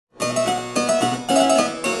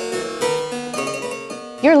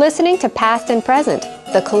You're listening to Past and Present,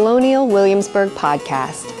 the Colonial Williamsburg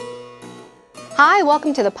podcast. Hi,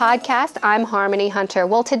 welcome to the podcast. I'm Harmony Hunter.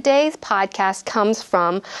 Well, today's podcast comes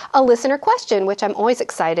from a listener question, which I'm always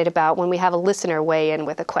excited about when we have a listener weigh in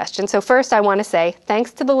with a question. So first, I want to say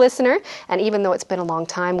thanks to the listener, and even though it's been a long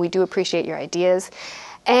time, we do appreciate your ideas.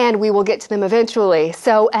 And we will get to them eventually.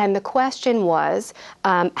 And the question was,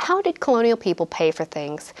 how did colonial people pay for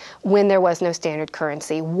things when there was no standard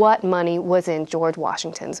currency? What money was in George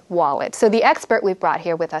Washington's wallet? So the expert we've brought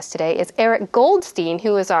here with us today is Eric Goldstein,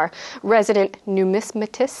 who is our resident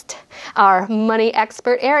numismatist, our money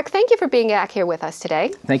expert. Eric, thank you for being back here with us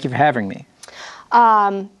today. Thank you for having me.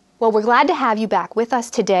 Well, we're glad to have you back with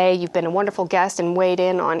us today. You've been a wonderful guest and weighed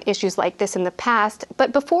in on issues like this in the past.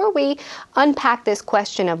 But before we unpack this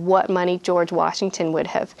question of what money George Washington would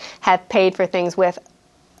have paid for things with,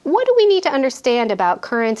 what do we need to understand about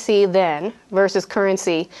currency then versus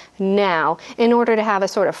currency now in order to have a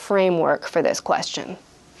sort of framework for this question?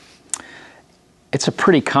 It's a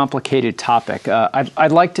pretty complicated topic.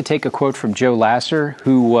 I'd like to take a quote from Joe Lasser,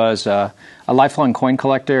 who was a lifelong coin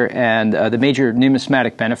collector and the major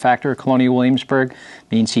numismatic benefactor of Colonial Williamsburg.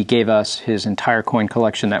 Means he gave us his entire coin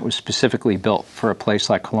collection that was specifically built for a place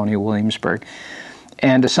like Colonial Williamsburg.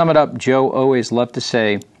 And to sum it up, Joe always loved to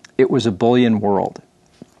say it was a bullion world,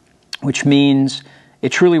 which means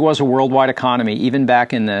it truly was a worldwide economy, even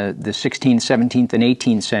back in the 16th, 17th, and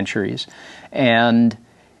 18th centuries. And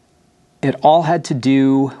it all had to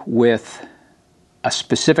do with a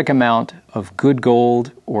specific amount of good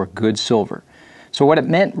gold or good silver. So what it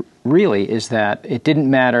meant really is that it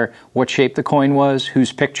didn't matter what shape the coin was,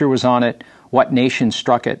 whose picture was on it, what nation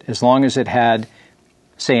struck it, as long as it had,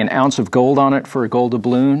 say, an ounce of gold on it for a gold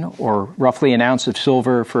doubloon, or roughly an ounce of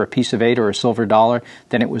silver for a piece of 8 or a silver dollar,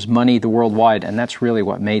 then it was money the worldwide, and that's really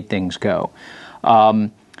what made things go.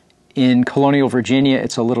 In colonial Virginia,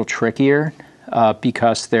 it's a little trickier.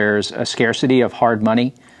 Because there's a scarcity of hard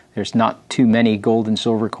money. There's not too many gold and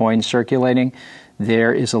silver coins circulating.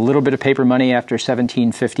 There is a little bit of paper money after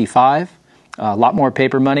 1755, a lot more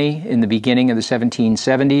paper money in the beginning of the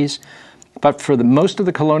 1770s. But for most of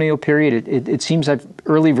the colonial period, it seems that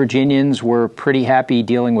early Virginians were pretty happy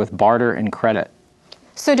dealing with barter and credit.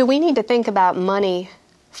 So do we need to think about money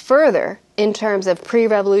further in terms of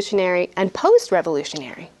pre-revolutionary and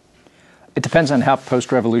post-revolutionary? It depends on how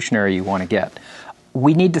post-revolutionary you want to get.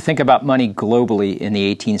 We need to think about money globally in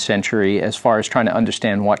the 18th century as far as trying to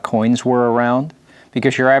understand what coins were around,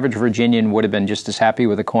 because your average Virginian would have been just as happy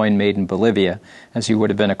with a coin made in Bolivia as he would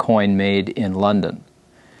have been a coin made in London.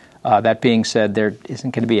 That being said, there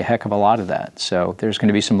isn't going to be a heck of a lot of that. So there's going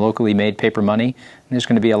to be some locally made paper money, and there's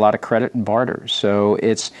going to be a lot of credit and barter. So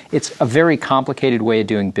it's a very complicated way of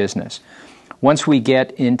doing business. Once we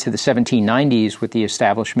get into the 1790s with the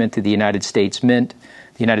establishment of the United States Mint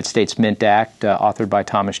Act, authored by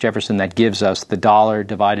Thomas Jefferson, that gives us the dollar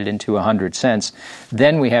divided into 100 cents,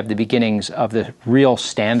 then we have the beginnings of the real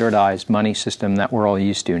standardized money system that we're all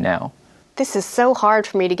used to now. This is so hard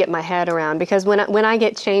for me to get my head around, because when I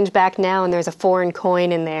get change back now and there's a foreign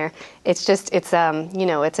coin in there, it's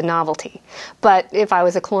a novelty. But if I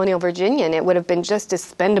was a colonial Virginian, it would have been just as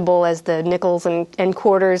spendable as the nickels and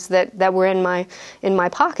quarters that were in my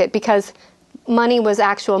pocket, because money was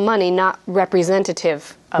actual money, not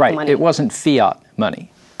representative of money. Right, it wasn't fiat money.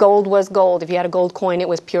 Gold was gold. If you had a gold coin, it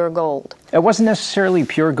was pure gold. It wasn't necessarily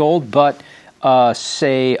pure gold, but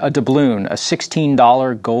say a doubloon, a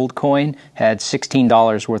 $16 gold coin, had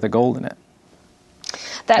 $16 worth of gold in it.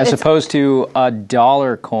 As opposed to a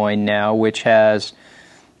dollar coin now, which has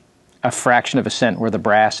a fraction of a cent worth of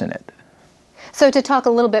brass in it. So to talk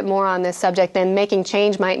a little bit more on this subject, then making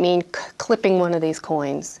change might mean clipping one of these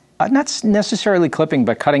coins. Not necessarily clipping,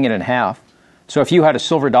 but cutting it in half. So if you had a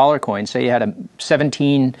silver dollar coin, say you had a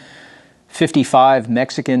 1755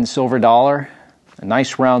 Mexican silver dollar, a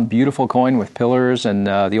nice, round, beautiful coin with pillars and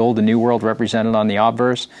the old and new world represented on the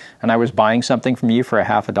obverse, and I was buying something from you for a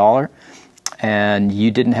half a dollar, and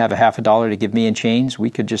you didn't have a half a dollar to give me in change,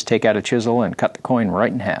 we could just take out a chisel and cut the coin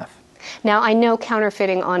right in half. Now, I know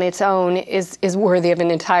counterfeiting on its own is worthy of an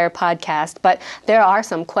entire podcast, but there are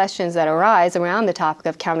some questions that arise around the topic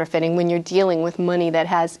of counterfeiting when you're dealing with money that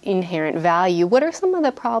has inherent value. What are some of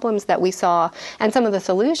the problems that we saw and some of the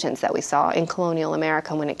solutions that we saw in colonial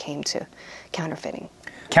America when it came to counterfeiting?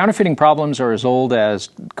 Counterfeiting problems are as old as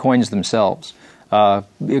coins themselves.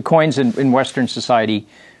 Coins in Western society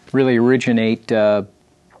really originate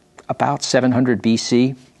about 700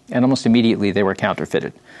 BC, and almost immediately they were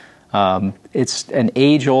counterfeited. It's an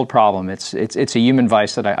age-old problem. It's a human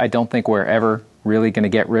vice that I don't think we're ever really going to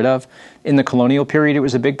get rid of. In the colonial period, it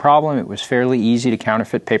was a big problem. It was fairly easy to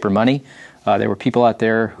counterfeit paper money. There were people out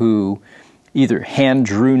there who either hand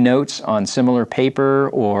drew notes on similar paper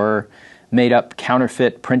or made up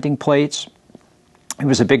counterfeit printing plates. It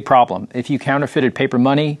was a big problem. If you counterfeited paper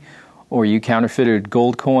money or you counterfeited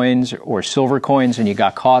gold coins or silver coins and you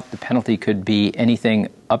got caught, the penalty could be anything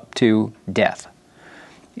up to death.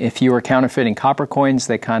 If you were counterfeiting copper coins,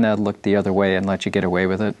 they kind of looked the other way and let you get away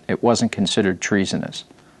with it. It wasn't considered treasonous.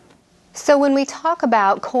 So when we talk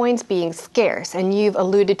about coins being scarce, and you've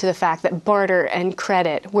alluded to the fact that barter and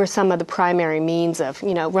credit were some of the primary means of,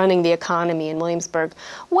 running the economy in Williamsburg,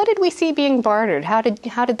 what did we see being bartered? How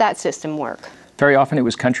did that system work? Very often it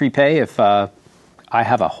was country pay. If I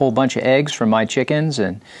have a whole bunch of eggs from my chickens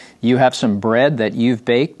and you have some bread that you've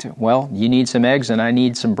baked, well, you need some eggs and I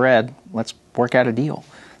need some bread. Let's work out a deal.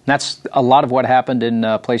 And that's a lot of what happened in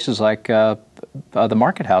places like the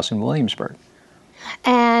Market House in Williamsburg.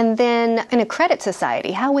 And then in a credit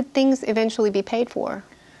society, how would things eventually be paid for?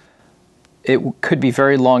 It could be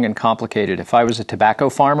very long and complicated. If I was a tobacco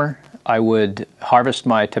farmer, I would harvest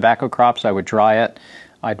my tobacco crops, I would dry it,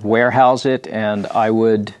 I'd warehouse it, and I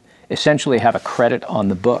would essentially have a credit on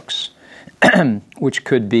the books, which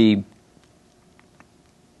could be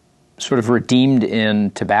sort of redeemed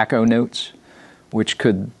in tobacco notes, which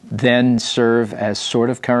could then serve as sort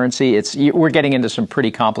of currency. We're getting into some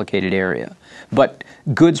pretty complicated area. But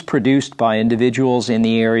goods produced by individuals in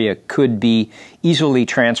the area could be easily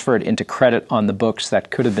transferred into credit on the books that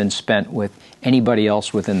could have been spent with anybody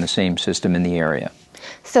else within the same system in the area.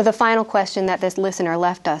 So the final question that this listener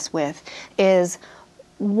left us with is,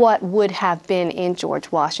 what would have been in George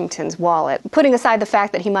Washington's wallet? Putting aside the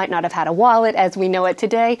fact that he might not have had a wallet as we know it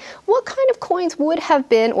today, what kind of coins would have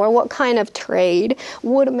been, or what kind of trade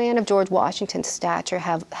would a man of George Washington's stature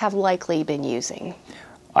have likely been using?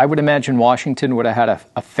 I would imagine Washington would have had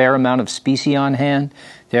a fair amount of specie on hand.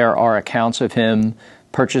 There are accounts of him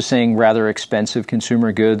purchasing rather expensive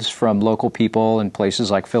consumer goods from local people in places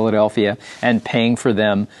like Philadelphia and paying for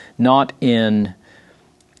them not in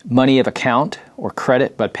money of account or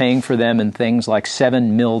credit, but paying for them in things like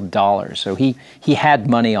 $7 million. So he had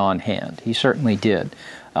money on hand. He certainly did,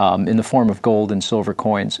 in the form of gold and silver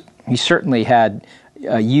coins. He certainly had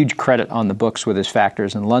a huge credit on the books with his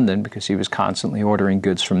factors in London because he was constantly ordering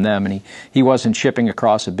goods from them, and he wasn't shipping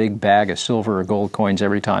across a big bag of silver or gold coins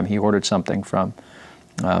every time he ordered something from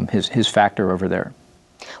his factor over there.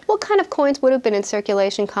 What kind of coins would have been in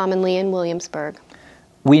circulation commonly in Williamsburg?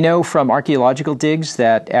 We know from archaeological digs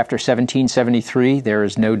that after 1773, there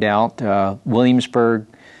is no doubt Williamsburg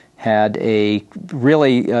had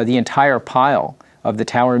the entire pile of the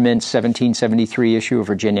Tower Mint's 1773 issue of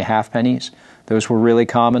Virginia halfpennies. Those were really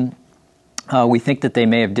common. We think that they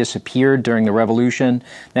may have disappeared during the Revolution.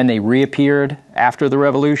 Then they reappeared after the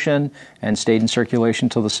Revolution and stayed in circulation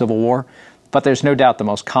until the Civil War. But there's no doubt the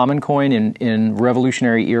most common coin in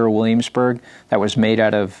Revolutionary era Williamsburg that was made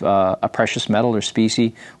out of a precious metal or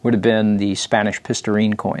specie would have been the Spanish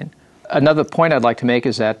Pistarine coin. Another point I'd like to make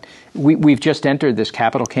is that we've just entered this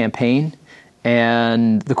capital campaign,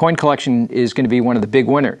 and the coin collection is going to be one of the big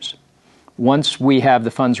winners. Once we have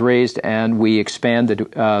the funds raised and we expand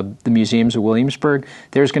the museums of Williamsburg,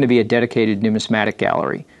 there's going to be a dedicated numismatic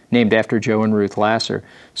gallery named after Joe and Ruth Lasser.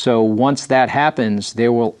 So once that happens,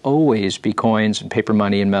 there will always be coins and paper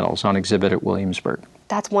money and medals on exhibit at Williamsburg.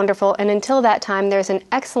 That's wonderful. And until that time, there's an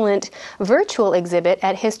excellent virtual exhibit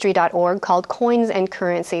at history.org called Coins and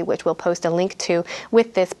Currency, which we'll post a link to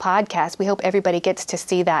with this podcast. We hope everybody gets to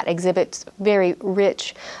see that exhibit. Very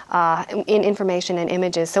rich in information and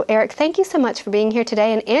images. So Eric, thank you so much for being here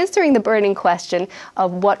today and answering the burning question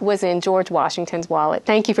of what was in George Washington's wallet.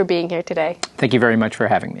 Thank you for being here today. Thank you very much for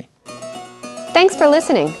having me. Thanks for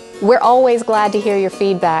listening. We're always glad to hear your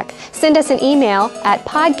feedback. Send us an email at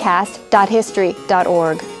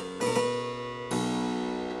podcast.history.org.